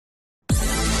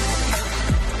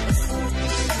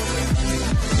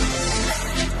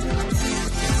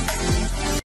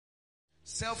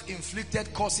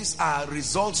Self-inflicted causes are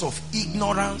results of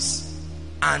ignorance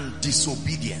and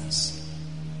disobedience.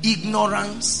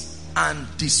 Ignorance and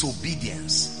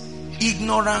disobedience.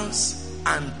 Ignorance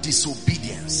and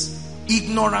disobedience.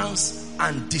 Ignorance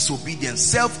and disobedience.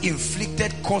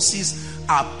 Self-inflicted causes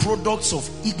are products of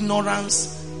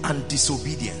ignorance and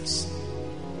disobedience.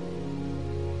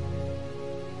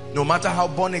 No matter how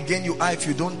born again you are, if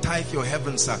you don't tithe, your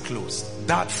heavens are closed.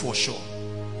 That for sure.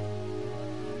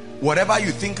 Whatever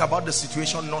you think about the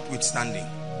situation notwithstanding.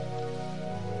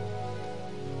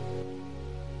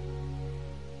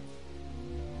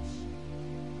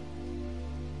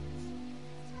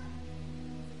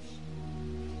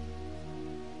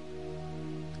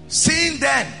 Seeing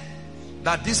then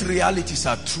that these realities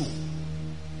are true,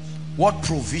 what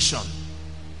provision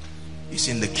is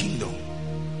in the kingdom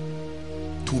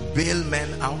to bail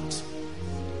men out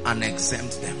and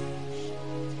exempt them?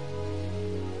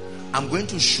 I'm going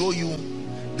to show you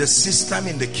the system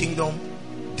in the kingdom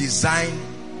designed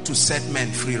to set men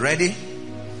free. Ready?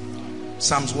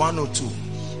 Psalms 102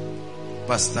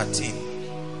 verse 13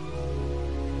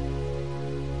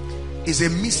 is a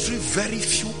mystery very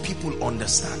few people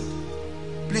understand.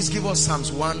 Please give us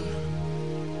Psalms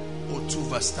 102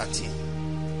 verse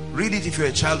 13. Read it if you're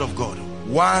a child of God.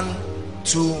 1,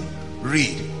 2,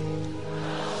 read.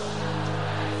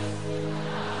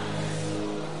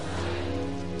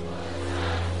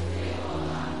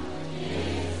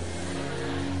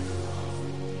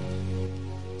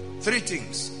 Three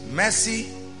things: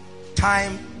 mercy,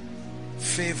 time,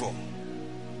 favor.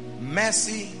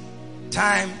 Mercy,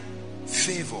 time,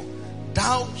 favor.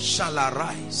 Thou shalt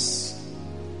arise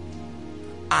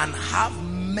and have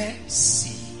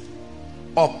mercy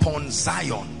upon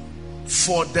Zion,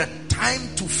 for the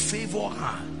time to favor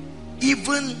her,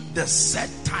 even the set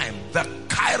time, the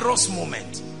kairos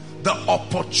moment, the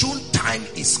opportune time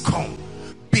is come.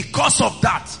 Because of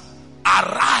that,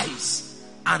 arise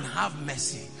and have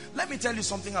mercy. Let me tell you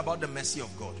something about the mercy of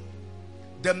God.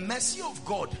 The mercy of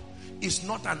God is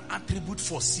not an attribute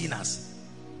for sinners.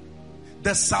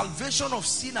 The salvation of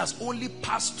sinners only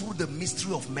passed through the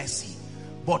mystery of mercy.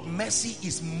 But mercy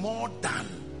is more than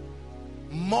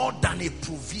a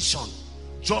provision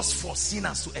just for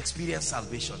sinners to experience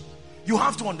salvation. You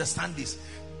have to understand this.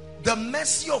 The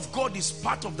mercy of God is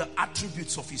part of the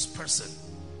attributes of his person.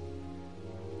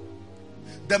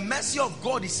 The mercy of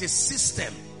God is a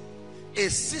system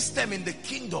in the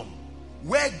kingdom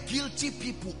where guilty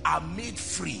people are made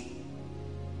free.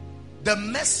 The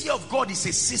mercy of God is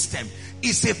a system,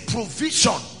 is a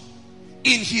provision.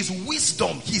 In his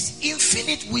wisdom, his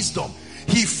infinite wisdom,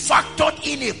 he factored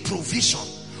in a provision.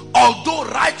 Although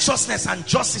righteousness and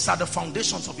justice are the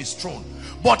foundations of his throne,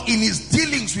 but in his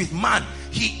dealings with man,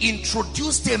 he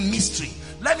introduced a mystery.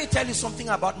 Let me tell you something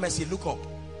about mercy. Look up.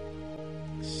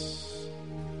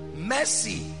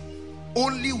 Mercy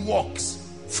only works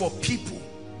for people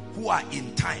who are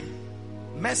in time.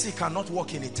 Mercy cannot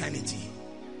work in eternity.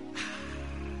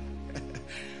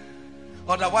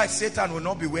 Otherwise, Satan will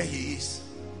not be where he is.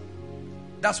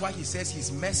 That's why he says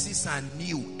his mercies are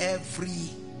new every.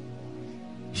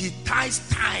 He ties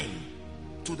time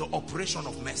to the operation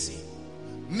of mercy.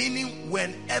 Meaning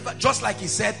whenever, just like he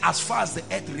said, as far as the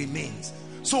earth remains.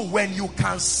 So when you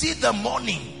can see the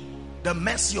morning, the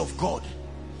mercy of God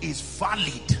is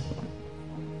valid.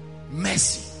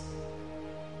 Mercy.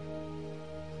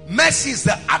 Mercy is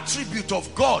the attribute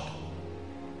of God.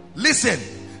 Listen,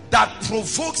 that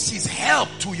provokes his help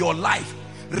to your life,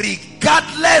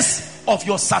 regardless of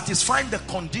your satisfying the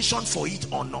condition for it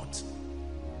or not.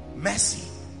 Mercy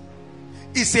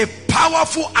is a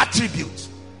powerful attribute.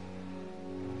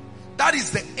 That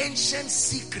is the ancient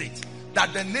secret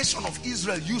that the nation of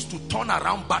Israel used to turn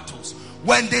around battles.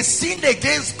 When they sinned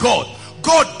against God,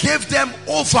 God gave them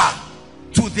over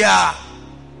to their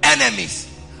enemies.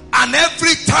 And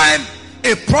every time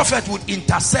a prophet would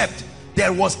intercept,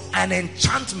 there was an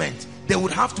enchantment. They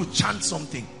would have to chant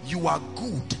something. You are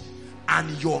good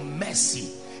and your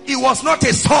mercy. It was not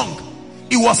a song.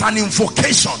 It was an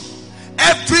invocation.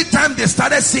 Every time they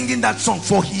started singing that song,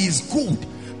 for he is good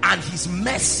and his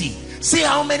mercy. See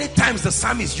how many times the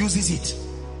psalmist uses it.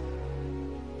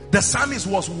 The psalmist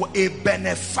was a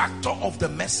benefactor of the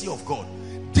mercy of God.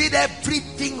 Did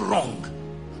everything wrong.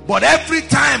 But every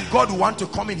time God will want to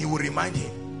come in, he will remind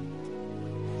him.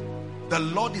 The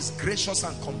Lord is gracious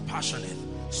and compassionate,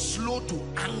 slow to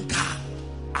anger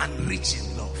and rich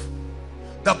in love.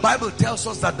 The Bible tells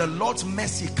us that the Lord's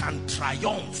mercy can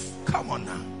triumph. Come on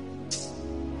now.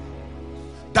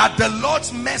 That the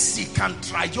Lord's mercy can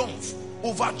triumph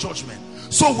over judgment.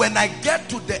 So when I get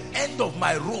to the end of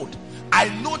my road I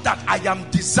know that I am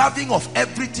deserving of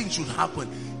everything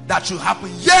that should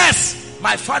happen. Yes,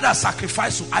 my father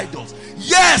sacrificed to idols.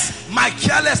 Yes, my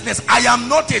carelessness. I am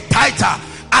not a tither.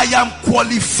 I am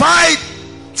qualified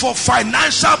for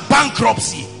financial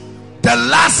bankruptcy. The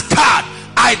last card,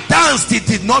 I danced, it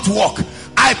did not work.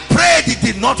 I prayed, it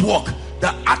did not work.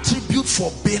 The attribute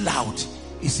for bailout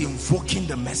is invoking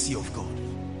the mercy of God.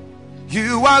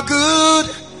 You are good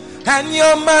and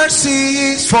your mercy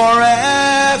is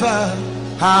forever.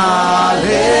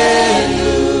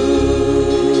 Hallelujah.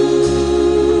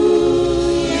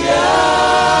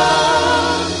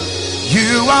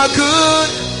 You are good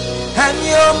and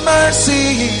your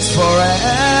mercy is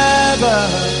forever.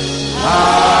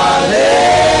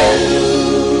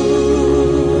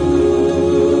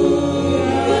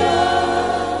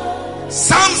 Hallelujah.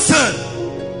 Samson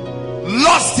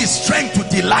lost his strength to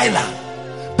Delilah.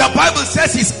 The Bible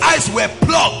says his eyes were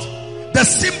plugged, the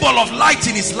symbol of light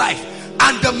in his life,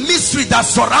 and the mystery that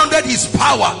surrounded his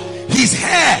power, his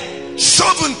hair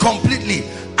shaven completely,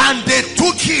 and they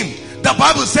took him. The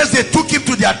Bible says they took him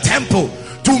to their temple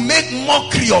to make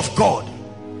mockery of God.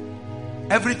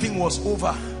 Everything was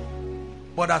over,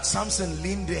 but as Samson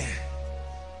leaned there,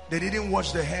 they didn't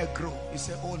watch the hair grow. He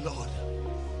said, oh Lord.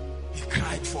 He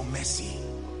cried for mercy.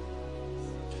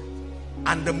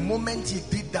 And the moment he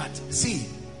did that, see,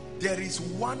 there is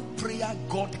one prayer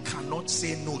God cannot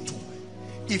say no to.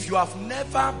 If you have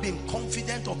never been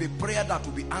confident of a prayer that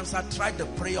will be answered, try the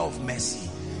prayer of mercy.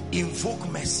 Invoke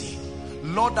mercy.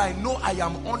 Lord, I know I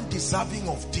am undeserving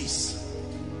of this,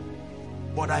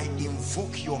 but I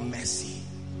invoke your mercy.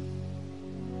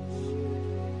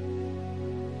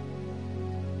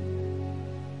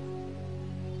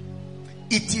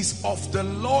 It is of the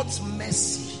Lord's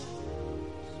mercy.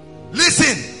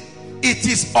 Listen. It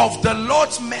is of the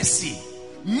Lord's mercy,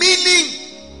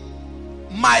 meaning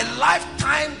my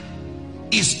lifetime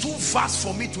is too vast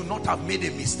for me to not have made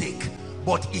a mistake,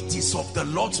 but it is of the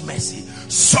Lord's mercy.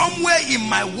 Somewhere in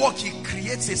my work, he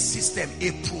creates a system,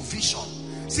 a provision.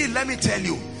 See, let me tell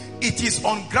you, it is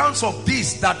on grounds of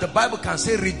this that the Bible can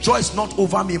say, rejoice not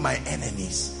over me, my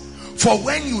enemies. For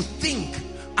when you think,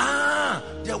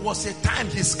 there was a time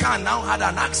his car now had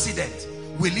an accident,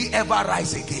 will he ever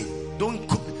rise again? Don't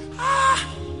cook.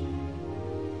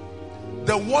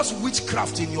 The worst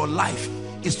witchcraft in your life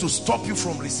is to stop you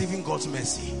from receiving God's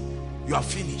mercy. You are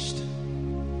finished.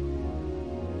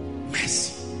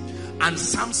 Mercy. And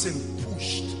Samson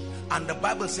pushed, and the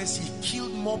Bible says he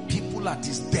killed more people at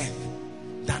his death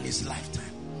than his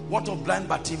lifetime. What of blind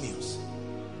Bartimaeus?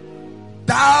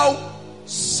 Thou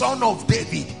son of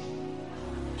David.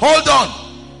 Hold on.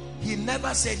 He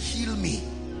never said heal me.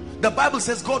 The Bible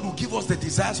says God will give us the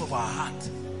desires of our heart.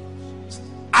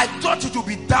 I thought it would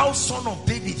be thou son of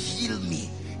David, heal me.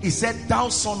 He said, thou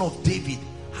son of David,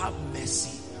 have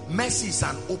mercy. Mercy is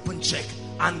an open check,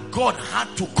 and God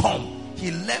had to come.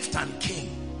 He left and came.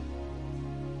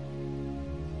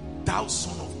 Thou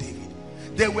son of David.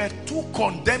 There were two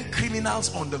condemned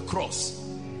criminals on the cross.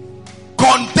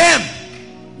 Condemned.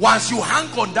 Once you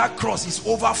hang on that cross, it's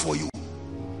over for you.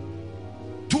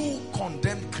 Two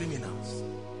condemned criminals.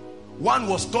 One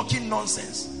was talking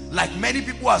nonsense, like many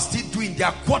people are still doing. They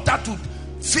are quarter to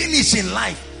finish in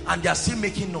life and they are still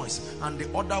making noise. And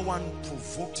the other one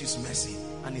provoked his mercy,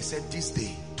 and he said, this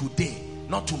day, today,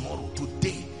 not tomorrow,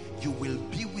 today, you will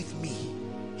be with me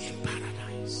in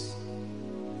paradise.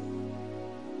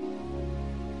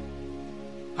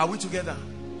 Are we together?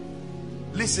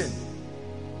 Listen,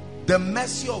 the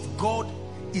mercy of God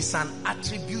is an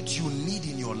attribute you need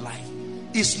in your life.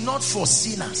 It's not for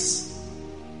sinners.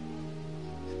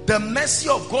 The mercy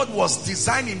of God was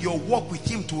designed in your walk with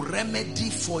him to remedy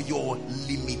for your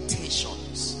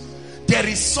limitations. There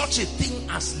is such a thing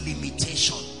as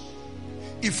limitation.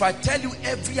 If I tell you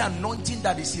every anointing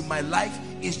that is in my life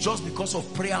is just because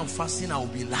of prayer and fasting, I will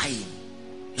be lying.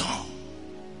 No.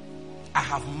 I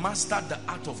have mastered the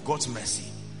art of God's mercy.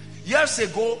 Years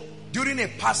ago, during a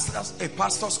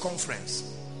pastor's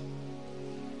conference,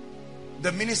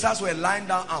 the ministers were lying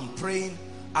down and praying.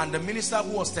 And the minister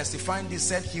who was testifying this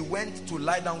said he went to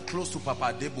lie down close to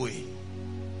Papa Adeboye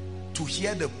to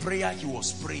hear the prayer he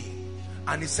was praying.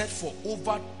 And he said for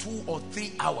over 2 or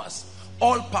 3 hours,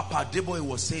 all Papa Adeboye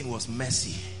was saying was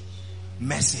mercy.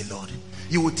 Mercy, Lord.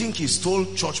 You would think he stole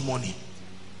church money.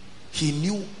 He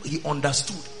knew, he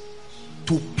understood.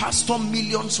 To pastor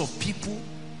millions of people,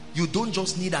 you don't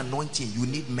just need anointing, you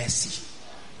need mercy.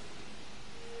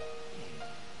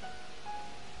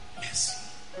 Mercy.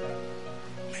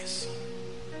 Mercy.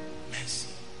 Mercy.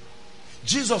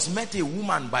 Jesus met a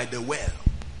woman by the well.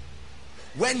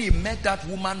 When he met that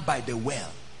woman by the well,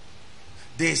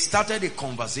 They started a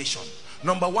conversation.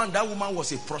 Number one, that woman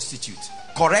was a prostitute.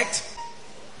 Correct?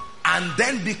 And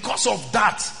then because of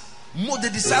that, the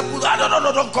disciples,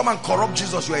 no, don't come and corrupt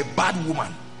Jesus. You're a bad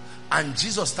woman. And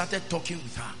Jesus started talking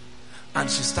with her.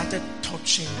 And she started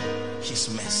touching his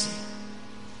mercy.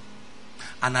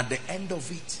 And at the end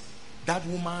of it, that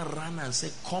woman ran and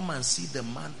said, come and see the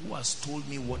man who has told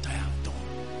me what I have done.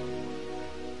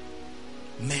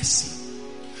 Mercy.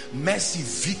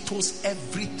 Mercy vetoes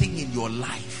everything in your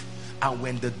life. And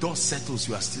when the dust settles,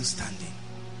 you are still standing.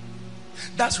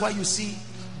 That's why you see,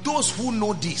 those who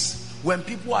know this, when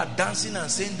people are dancing and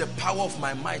saying the power of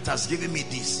my might has given me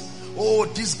this. Oh,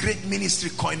 this great ministry,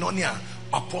 koinonia,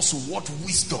 apostle, what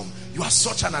wisdom. You are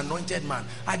such an anointed man.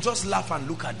 I just laugh and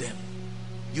look at them.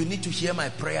 You need to hear my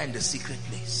prayer in the secret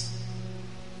place.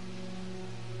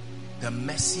 The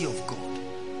mercy of God.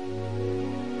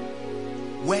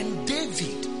 When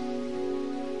David,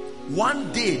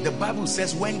 one day the Bible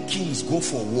says when kings go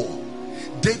for war,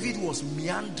 David was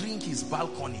meandering his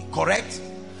balcony, correct?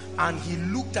 And he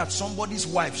looked at somebody's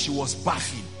wife. She was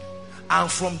bathing,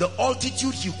 and from the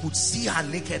altitude he could see her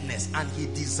nakedness, and he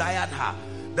desired her.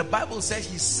 The Bible says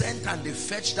he sent and they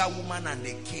fetched that woman and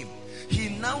they came. He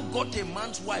now got a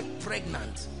man's wife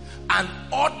pregnant and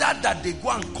ordered that they go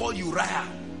and call Uriah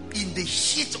in the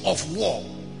heat of war,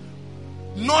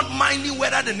 not minding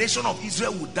whether the nation of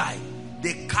Israel would die.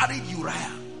 They carried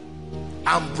Uriah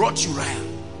and brought Uriah.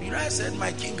 Uriah said,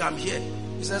 my king, I'm here.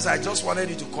 He says, I just wanted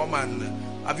you to come and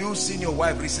have you seen your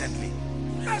wife recently?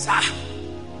 I said,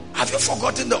 have you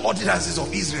forgotten the ordinances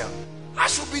of Israel? I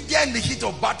should be there in the heat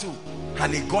of battle.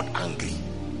 And he got angry.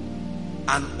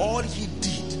 And all he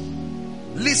did,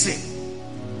 listen,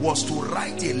 was to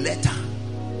write a letter,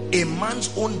 a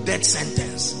man's own death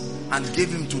sentence, and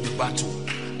gave him to the battle.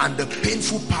 And the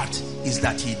painful part is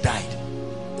that he died.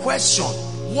 Question,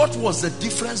 what was the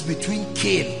difference between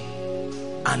Cain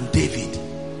and David?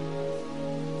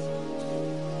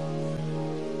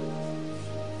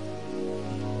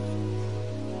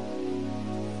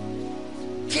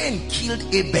 Cain killed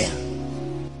Abel.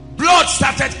 Blood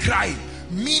started crying.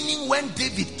 Meaning when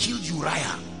David killed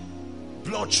Uriah,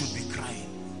 blood should be crying.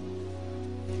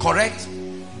 Correct?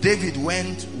 David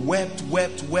went, wept.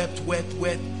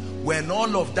 When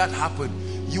all of that happened,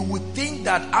 you would think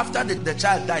that after the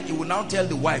child died, he would now tell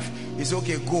the wife, it's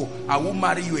okay, go, I won't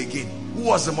marry you again. Who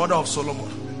was the mother of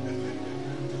Solomon?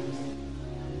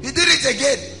 He did it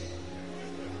again.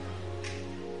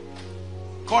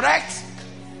 Correct?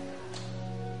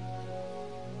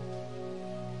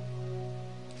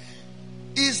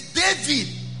 Is David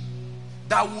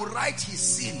that will write his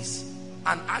sins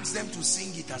and ask them to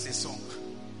sing it as a song.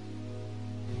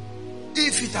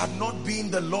 If it had not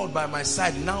been the Lord by my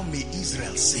side, now may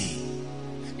Israel say.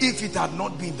 If it had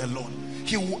not been the Lord,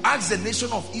 he will ask the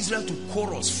nation of Israel to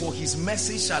chorus, for his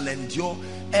mercy shall endure,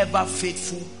 ever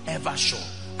faithful, ever sure.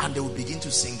 And they will begin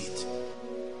to sing it.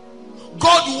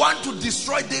 God want to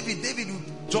destroy David. David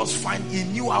would just find, he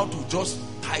knew how to just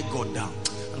tie God down.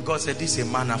 And God said, this is a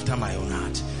man after my own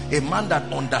heart. A man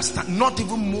that understands. Not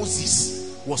even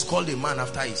Moses was called a man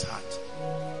after his heart.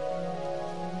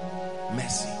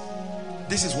 Mercy.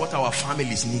 This is what our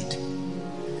families need.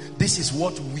 This is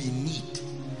what we need.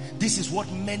 This is what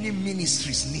many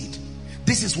ministries need.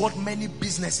 This is what many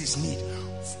businesses need.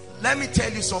 Let me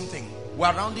tell you something.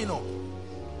 We're rounding up.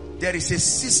 There is a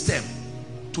system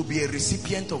to be a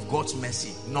recipient of God's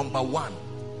mercy. Number one,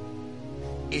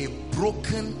 a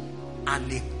broken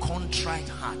and a contrite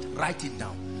heart. Write it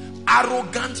down.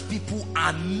 Arrogant people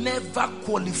are never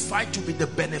qualified to be the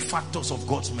benefactors of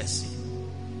God's mercy.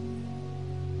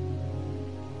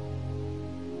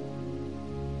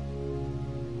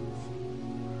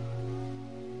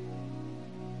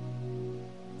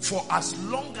 For as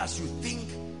long as you think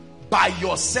by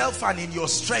yourself and in your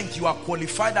strength you are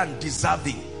qualified and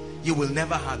deserving, you will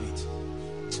never have it.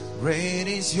 Great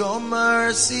is your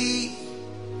mercy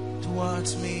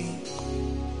towards me,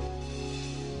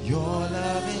 your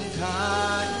loving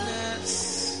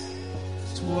kindness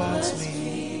towards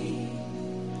me,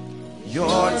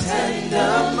 your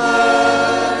tender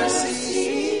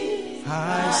mercy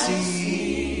I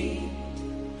see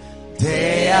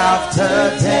day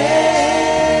after day.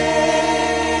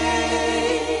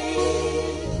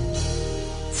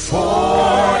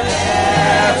 Forever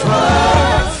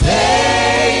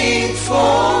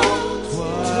faithful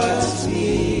towards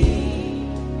me,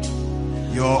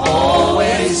 you're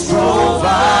always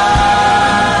providing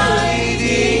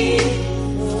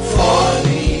for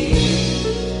me.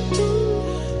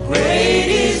 Great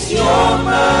is your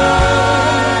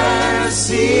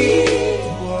mercy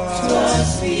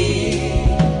towards me.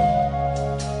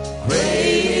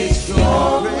 Great is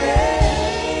your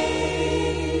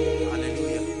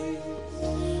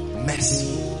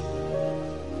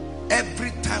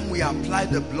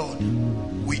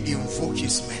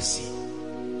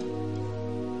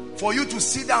For you to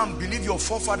sit down and believe your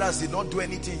forefathers did not do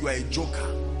anything, you are a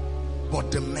joker. But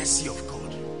the mercy of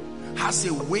God has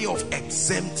a way of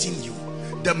exempting you.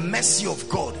 The mercy of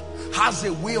God has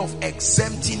a way of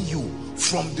exempting you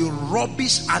from the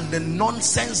rubbish and the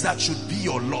nonsense that should be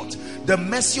your lot. The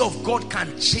mercy of God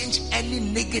can change any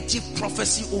negative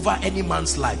prophecy over any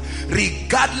man's life,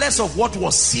 regardless of what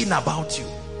was seen about you.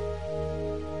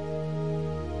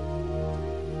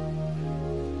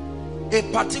 A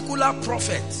particular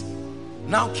prophet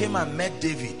now came and met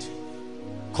David,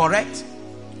 correct?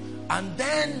 And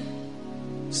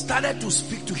then started to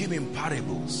speak to him in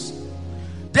parables.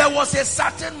 There was a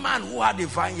certain man who had a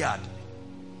vineyard,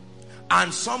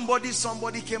 and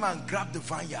somebody came and grabbed the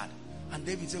vineyard, and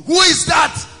David said, "Who is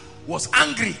that?" Was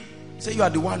angry. Say, "You are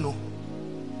the one." No.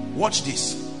 Watch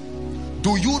this.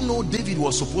 Do you know David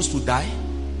was supposed to die?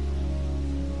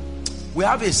 We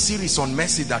have a series on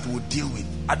mercy that we'll deal with.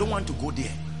 I don't want to go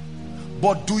there.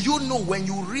 But do you know, when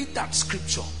you read that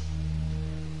scripture,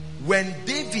 when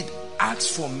David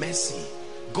asked for mercy,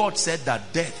 God said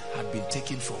that death had been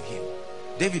taken from him.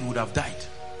 David would have died.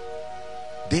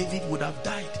 David would have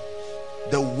died.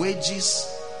 The wages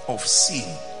of sin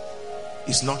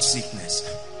is not sickness.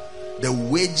 The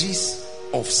wages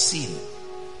of sin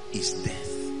is death.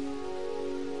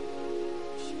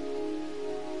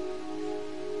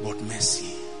 But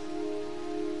mercy.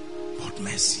 But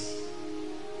mercy.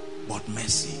 But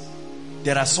mercy.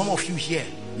 There are some of you here,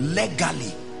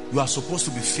 legally, you are supposed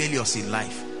to be failures in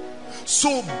life.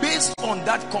 So based on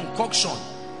that concoction,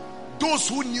 those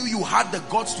who knew you had the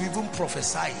guts to even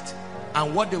prophesy it,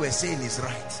 and what they were saying is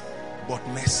right. But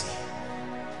mercy.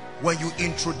 When you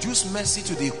introduce mercy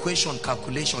to the equation,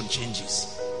 calculation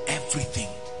changes. Everything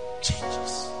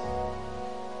changes.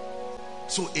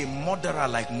 So a murderer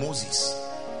like Moses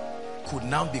could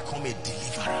now become a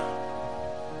deliverer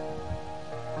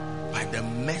by the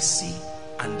mercy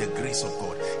and the grace of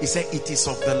God. He said, "It is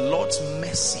of the Lord's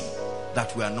mercy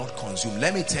that we are not consumed."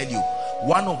 Let me tell you,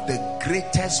 one of the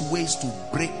greatest ways to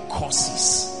break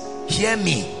curses, hear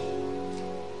me,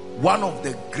 one of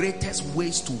the greatest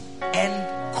ways to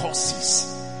end curses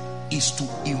is to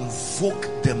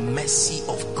invoke the mercy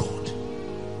of God.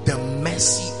 The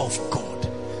mercy of God.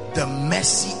 The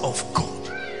mercy of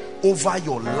God over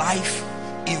your life.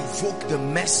 Invoke the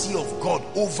mercy of God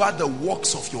over the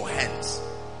works of your hands.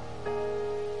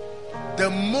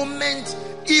 The moment,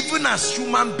 even as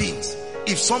human beings,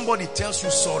 if somebody tells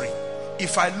you sorry,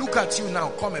 if I look at you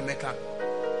now, come Emeka,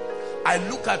 I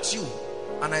look at you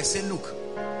and I say, "Look,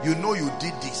 you know you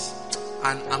did this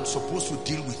and I'm supposed to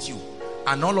deal with you,"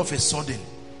 and all of a sudden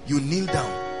you kneel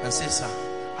down and say, "Sir,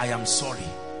 I am sorry."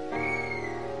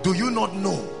 Do you not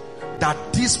know that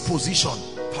this position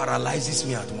paralyzes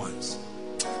me at once?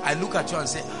 I look at you and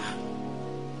say,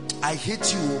 "I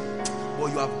hate you,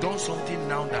 but you have done something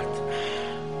now that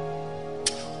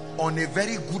on a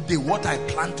very good day, what I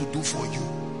plan to do for you,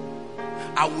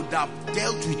 I would have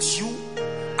dealt with you,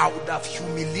 I would have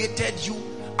humiliated you,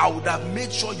 I would have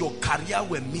made sure your career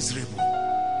were miserable."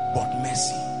 But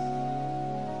mercy.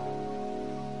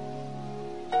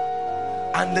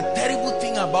 And the terrible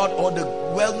thing about, or the,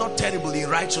 well, not terrible in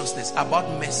righteousness, about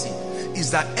mercy is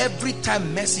that every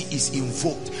time mercy is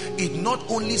invoked, it not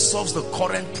only solves the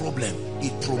current problem,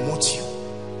 it promotes you.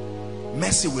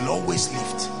 Mercy will always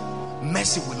lift.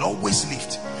 Mercy will always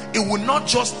lift. It will not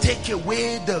just take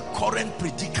away the current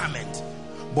predicament,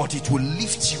 but it will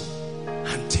lift you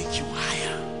and take you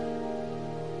higher.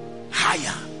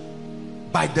 Higher.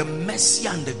 By the mercy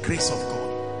and the grace of God.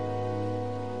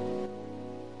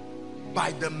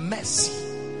 By the mercy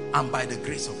and by the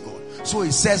grace of God. So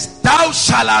it says, "Thou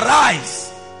shalt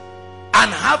arise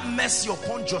and have mercy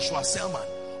upon Joshua Selman,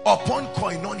 upon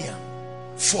Koinonia,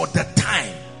 for the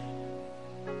time."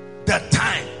 The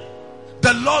time.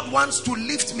 The Lord wants to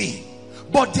lift me,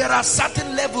 but there are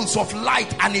certain levels of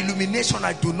light and illumination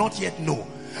I do not yet know.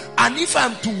 And if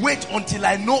I'm to wait until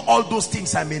I know all those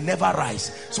things, I may never rise.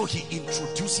 So he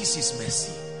introduces his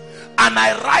mercy. And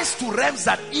I rise to realms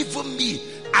that even me,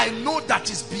 I know that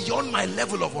is beyond my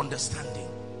level of understanding.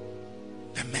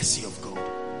 The mercy of God.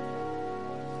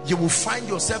 You will find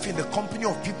yourself in the company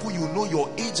of people you know your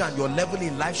age and your level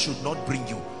in life should not bring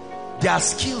you. Their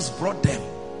skills brought them,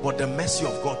 but the mercy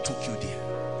of God took you there.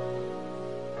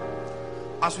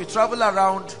 As we travel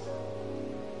around,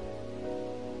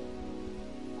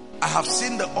 I have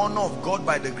seen the honor of God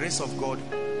by the grace of God,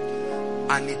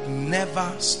 and it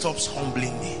never stops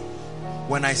humbling me.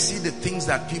 When I see the things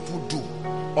that people do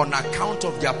on account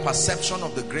of their perception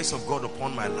of the grace of God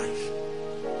upon my life.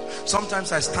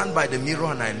 Sometimes I stand by the mirror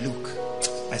and I look.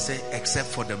 I say, except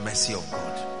for the mercy of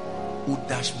God. Who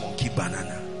dash monkey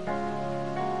banana.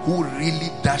 who really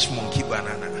dash monkey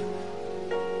banana.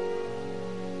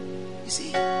 You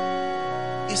see,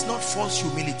 it's not false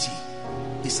humility.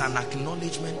 It's an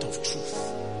acknowledgement of truth,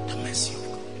 the mercy of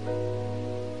God.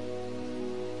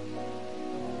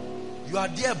 You are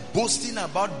there boasting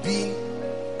about being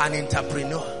an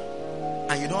entrepreneur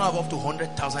and you don't have up to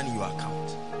 100,000 in your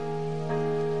account.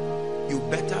 You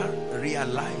better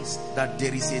realize that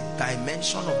there is a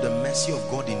dimension of the mercy of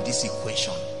God in this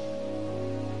equation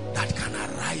that can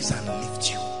arise and lift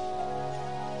you.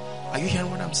 Are you hearing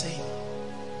what I'm saying?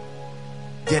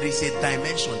 There is a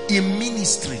dimension in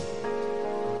ministry.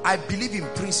 I believe in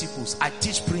principles. I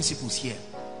teach principles here.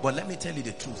 But let me tell you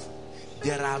the truth.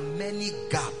 There are many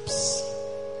gaps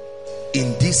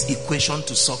in this equation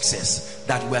to success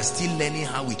that we are still learning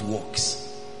how it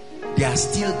works. There are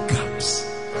still gaps.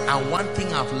 And one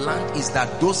thing I've learned is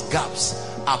that those gaps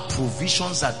are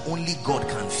provisions that only God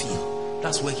can fill.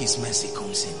 That's where his mercy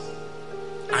comes in.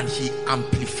 And he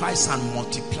amplifies and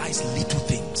multiplies little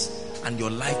things. And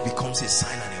your life becomes a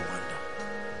sign and a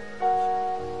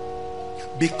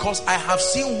wonder. Because I have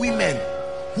seen women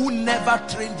who never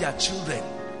trained their children.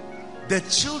 The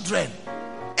children,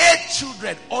 8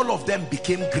 children, all of them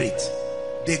became great.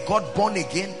 They got born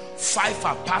again. 5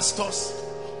 are pastors.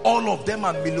 All of them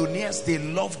are millionaires. They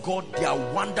love God. They are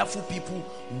wonderful people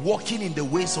walking in the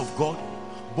ways of God.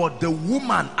 But the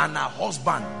woman and her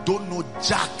husband don't know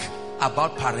jack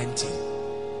about parenting.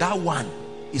 That one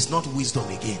is not wisdom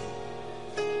again.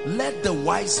 Let the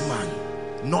wise man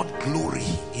not glory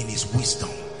in his wisdom.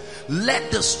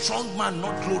 Let the strong man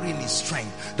not glory in his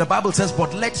strength. The Bible says,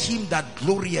 but let him that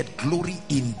glorieth glory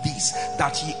in this,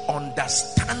 that he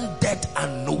understandeth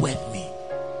and knoweth me.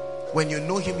 When you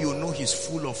know him, you know he's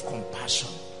full of compassion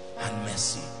and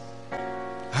mercy.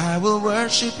 I will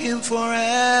worship him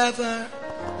forever,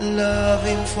 love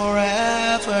him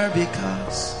forever,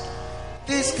 because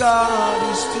this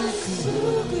God is too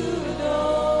good.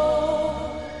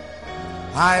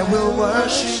 I will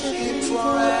worship him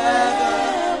forever,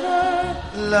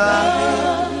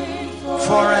 love him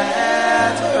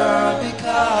forever,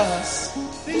 because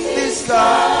this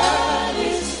God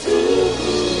is too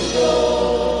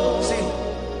good.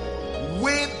 See,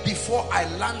 way before I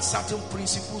learned certain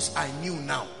principles I knew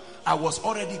now, I was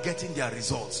already getting their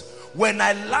results. When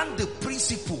I learned the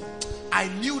principle, I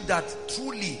knew that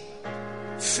truly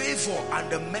favor and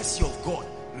the mercy of God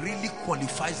really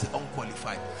qualifies the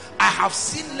unqualified. I have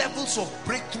seen levels of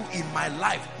breakthrough in my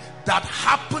life that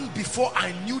happened before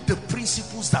I knew the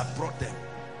principles that brought them.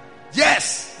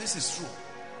 Yes, this is true.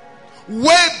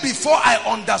 Way before I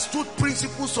understood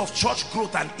principles of church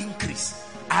growth and increase,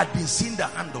 I had been seeing the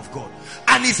hand of God.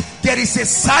 And there is a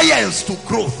science to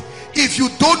growth. If you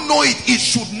don't know it, it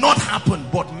should not happen.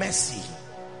 But mercy,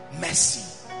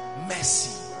 mercy,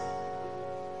 mercy.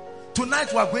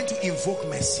 Tonight we are going to invoke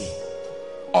mercy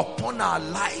upon our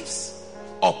lives,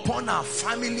 upon our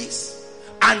families,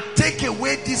 and take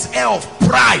away this air of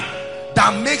pride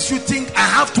that makes you think I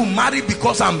have to marry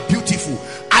because I'm beautiful.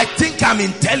 I think I'm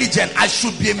intelligent. I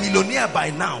should be a millionaire by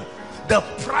now. The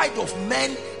pride of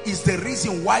men is the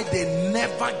reason why they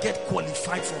never get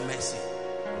qualified for mercy.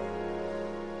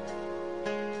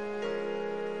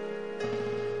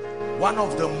 One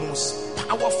of the most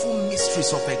powerful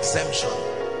mysteries of exemption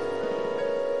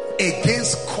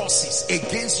against curses,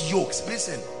 against yokes.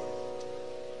 Listen,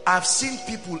 I've seen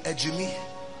people, Ejimi,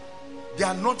 they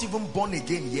are not even born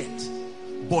again yet,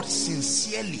 but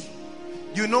sincerely,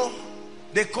 you know,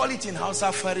 they call it in Hausa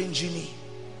Farinjini.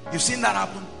 You've seen that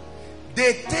happen?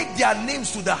 They take their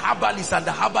names to the herbalist and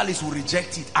the herbalist will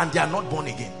reject it, and they are not born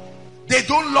again. They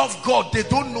don't love God, they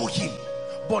don't know him,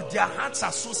 but their hearts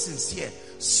are so sincere.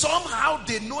 Somehow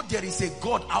they know there is a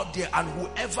God out there, and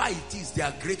whoever it is, they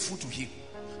are grateful to him.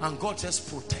 And God just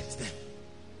protects them.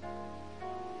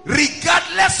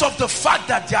 Regardless of the fact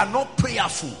that they are not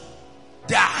prayerful,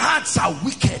 their hearts are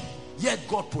wicked, yet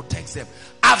God protects them.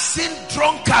 I've seen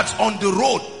drunkards on the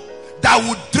road that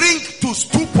would drink to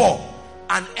stupor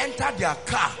and enter their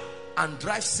car and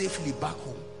drive safely back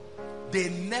home. They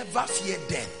never fear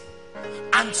death.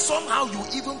 And somehow you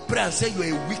even pray and say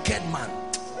you're a wicked man.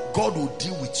 God will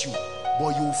deal with you.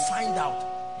 But you will find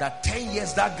out that 10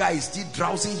 years that guy is still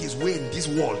drowsing his way in this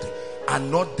world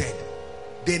and not dead.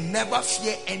 They never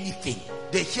fear anything.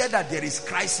 They hear that there is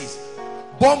crisis.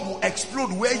 Bomb will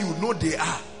explode where you know they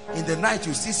are. In the night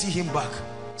you still see him back,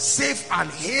 safe and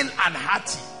hale and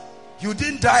hearty. You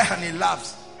didn't die and he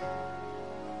laughs.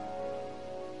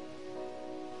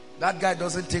 That guy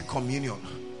doesn't take communion.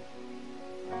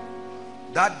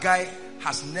 That guy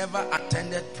has never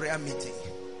attended prayer meeting.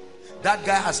 That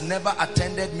guy has never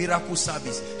attended miracle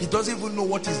service. He doesn't even know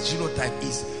what his genotype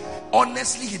is.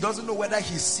 Honestly, he doesn't know whether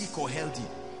he's sick or healthy.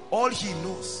 All he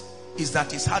knows is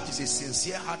that his heart is a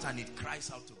sincere heart and it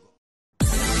cries out to God.